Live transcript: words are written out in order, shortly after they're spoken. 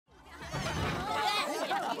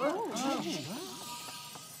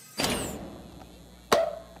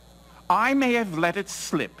I may have let it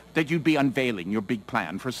slip that you'd be unveiling your big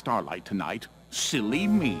plan for Starlight tonight. Silly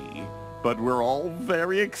me. But we're all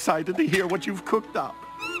very excited to hear what you've cooked up.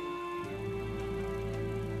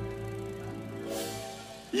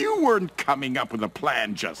 You weren't coming up with a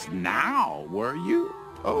plan just now, were you?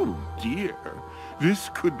 Oh dear, this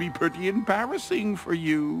could be pretty embarrassing for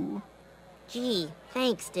you. Gee,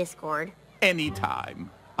 thanks, Discord.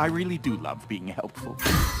 Anytime. I really do love being helpful.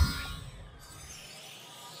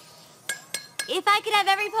 If I could have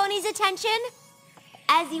every pony's attention?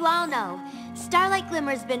 As you all know, Starlight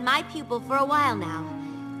Glimmer's been my pupil for a while now.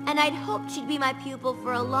 And I'd hoped she'd be my pupil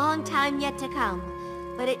for a long time yet to come.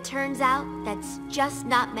 But it turns out that's just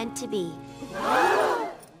not meant to be.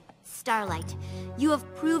 Starlight, you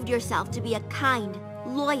have proved yourself to be a kind,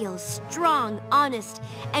 loyal, strong, honest,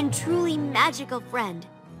 and truly magical friend.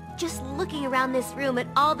 Just looking around this room at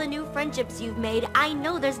all the new friendships you've made, I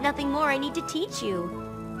know there's nothing more I need to teach you.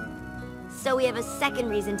 So we have a second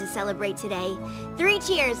reason to celebrate today. 3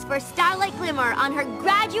 cheers for Starlight Glimmer on her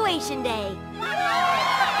graduation day. What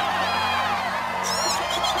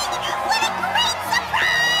a great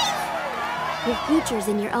surprise! Your future's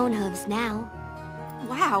in your own hooves now.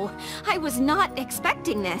 Wow, I was not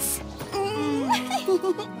expecting this.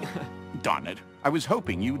 Darn it. I was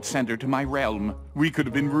hoping you'd send her to my realm. We could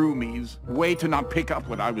have been roomies. Way to not pick up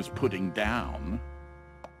what I was putting down.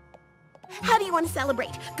 How do you want to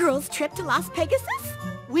celebrate? Girls' trip to Las Pegasus?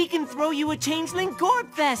 We can throw you a Changeling Gourd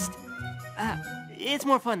Fest! It's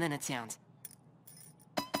more fun than it sounds.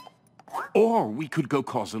 Or we could go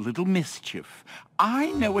cause a little mischief.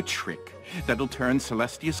 I know a trick that'll turn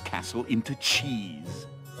Celestia's castle into cheese.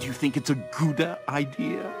 Do you think it's a good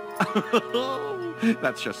idea?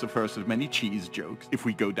 That's just the first of many cheese jokes if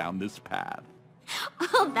we go down this path.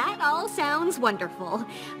 Oh, that all sounds wonderful.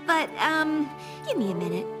 But, give me a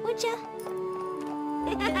minute, would ya?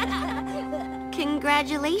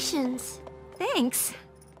 Congratulations. Thanks.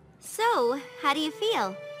 So, how do you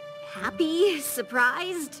feel? Happy,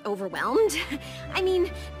 surprised, overwhelmed. I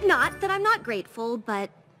mean, not that I'm not grateful, but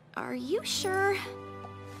are you sure?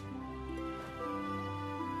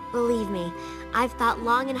 Believe me, I've thought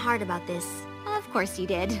long and hard about this. Of course you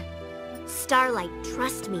did. Starlight,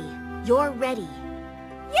 trust me. You're ready.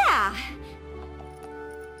 Yeah.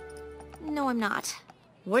 No, I'm not.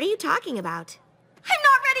 What are you talking about? I'm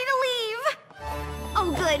not ready to leave!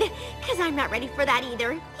 Oh, good, because I'm not ready for that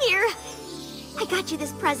either. Here, I got you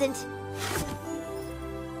this present.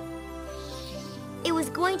 It was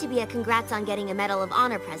going to be a congrats on getting a Medal of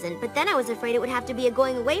Honor present, but then I was afraid it would have to be a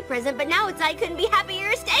going away present, but now it's I couldn't be happier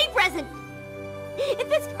to stay present. It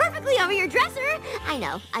fits perfectly over your dresser. I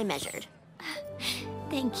know, I measured.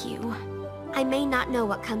 Thank you. I may not know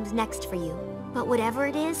what comes next for you, but whatever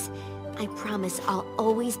it is, I promise I'll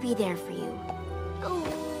always be there for you.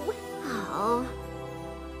 Oh.